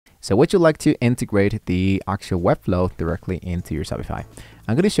So would you like to integrate the actual Webflow directly into your Shopify?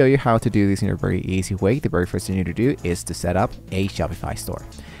 I'm going to show you how to do this in a very easy way. The very first thing you need to do is to set up a Shopify store.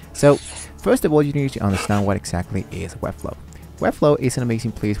 So first of all, you need to understand what exactly is Webflow. Webflow is an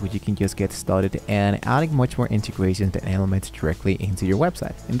amazing place where you can just get started and adding much more integrations and elements directly into your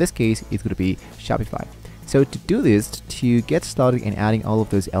website. In this case, it's going to be Shopify. So to do this, to get started and adding all of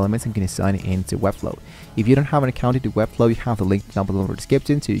those elements, I'm going to sign into Webflow. If you don't have an account into Webflow, you have the link down below in the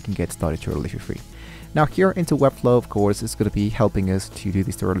description so you can get started totally for free. Now here into Webflow, of course, it's going to be helping us to do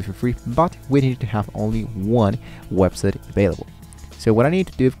this totally for free, but we need to have only one website available. So what I need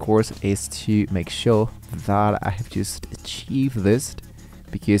to do, of course, is to make sure that I have just achieved this,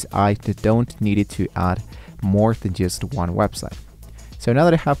 because I don't need it to add more than just one website. So now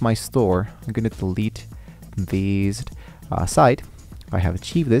that I have my store, I'm going to delete this site. I have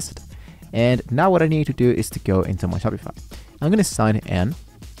achieved this, and now what I need to do is to go into my Shopify. I'm going to sign in,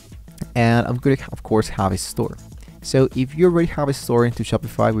 and I'm going to of course have a store. So if you already have a store into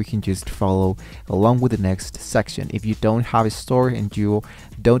Shopify, we can just follow along with the next section. If you don't have a store and you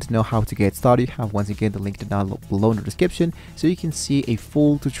don't know how to get started, you have once again the link down below in the description so you can see a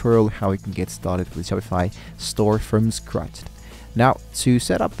full tutorial how you can get started with Shopify store from scratch. Now to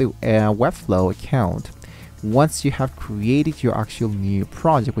set up the Webflow account, once you have created your actual new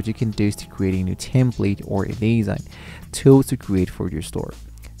project, what you can do is to create a new template or a design tool to create for your store.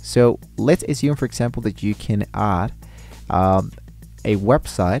 So let's assume, for example, that you can add a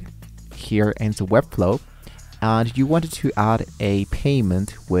website here into Webflow, and you wanted to add a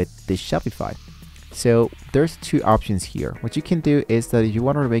payment with the Shopify. So there's two options here. What you can do is that if you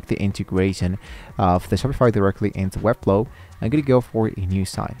want to make the integration of the Shopify directly into Webflow, I'm going to go for a new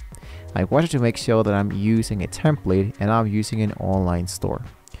site. I wanted to make sure that I'm using a template and I'm using an online store.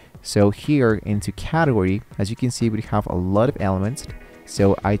 So here into category, as you can see, we have a lot of elements.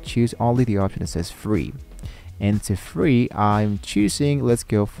 So I choose only the option that says free. And to free, I'm choosing, let's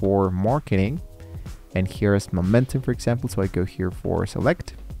go for marketing. And here's momentum, for example. So I go here for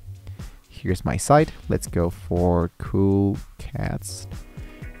select. Here's my site. Let's go for cool cats,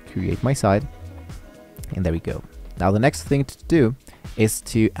 create my site. And there we go. Now the next thing to do is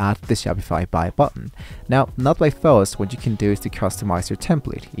to add the Shopify buy button. Now, not by force, what you can do is to customize your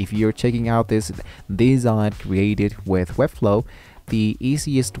template. If you're checking out this design created with Webflow, the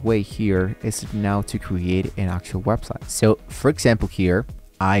easiest way here is now to create an actual website. So for example, here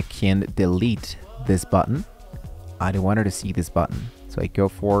I can delete this button. I don't want to see this button, so I go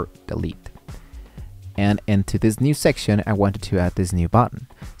for delete. And into this new section, I wanted to add this new button.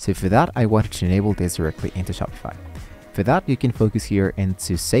 So for that, I wanted to enable this directly into Shopify. For that, you can focus here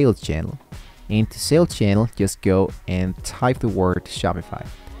into sales channel. Into sales channel, just go and type the word Shopify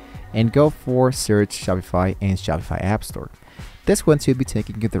and go for search Shopify in Shopify App Store. This one should be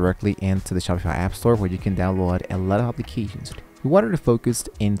taking you directly into the Shopify App Store where you can download a lot of applications. We wanted to focus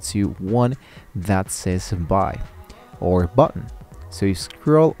into one that says buy or button. So you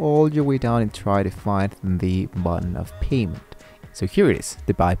scroll all your way down and try to find the button of payment. So here it is,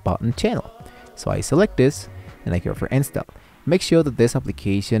 the buy button channel. So I select this and I go for install. Make sure that this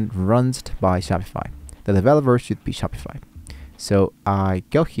application runs by Shopify. The developer should be Shopify. So I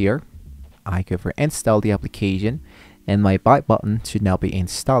go here, I go for install the application, and my buy button should now be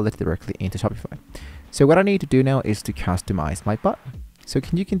installed directly into Shopify. So what I need to do now is to customize my button. So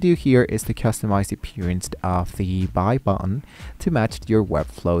what you can do here is to customize the appearance of the buy button to match your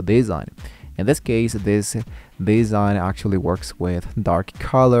Webflow design. In this case, this design actually works with dark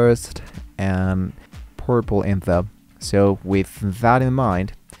colors and purple in them. So with that in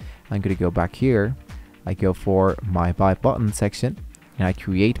mind, I'm going to go back here. I go for my buy button section and I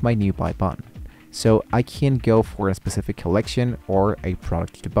create my new buy button. So I can go for a specific collection or a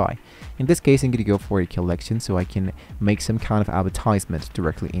product to buy. In this case, I'm going to go for a collection so I can make some kind of advertisement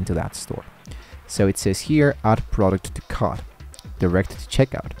directly into that store. So it says here, add product to cart, direct to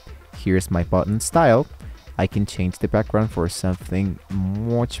checkout. Here's my button style. I can change the background for something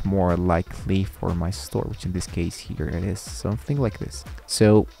much more likely for my store, which in this case here it is something like this.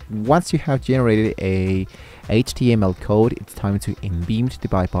 So once you have generated a HTML code, it's time to embed the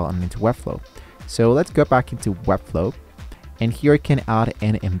buy button into Webflow. So let's go back into Webflow, and here I can add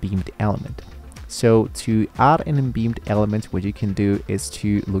an embedded element. So to add an embedded element, what you can do is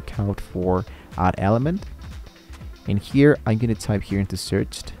to look out for add element, and here I'm going to type here into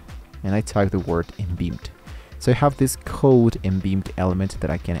search, and I type the word embedded. So I have this code embedded element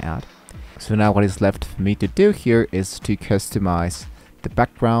that I can add. So now what is left for me to do here is to customize the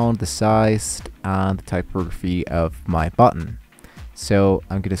background, the size, and the typography of my button. So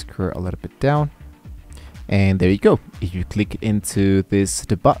I'm going to scroll a little bit down, And there you go. If you click into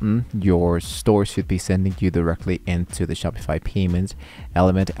the button, your store should be sending you directly into the Shopify payment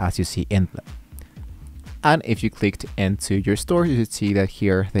element as you see in them. And if you clicked into your store, you should see that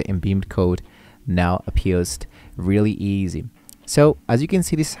here the embedded code now appears really easy. So as you can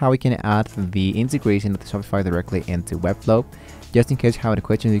see, this is how we can add the integration of the Shopify directly into Webflow. Just in case you have any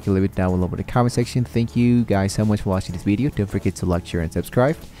questions, you can leave it down below in the comment section. Thank you guys so much for watching this video. Don't forget to like, share, and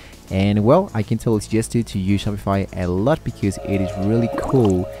subscribe. And well, I can totally suggest you to use Shopify a lot because it is really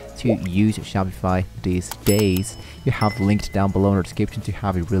cool to use Shopify these days. You have linked down below in the description to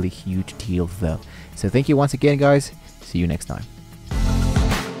have a really huge deal though. So thank you once again, guys. See you next time.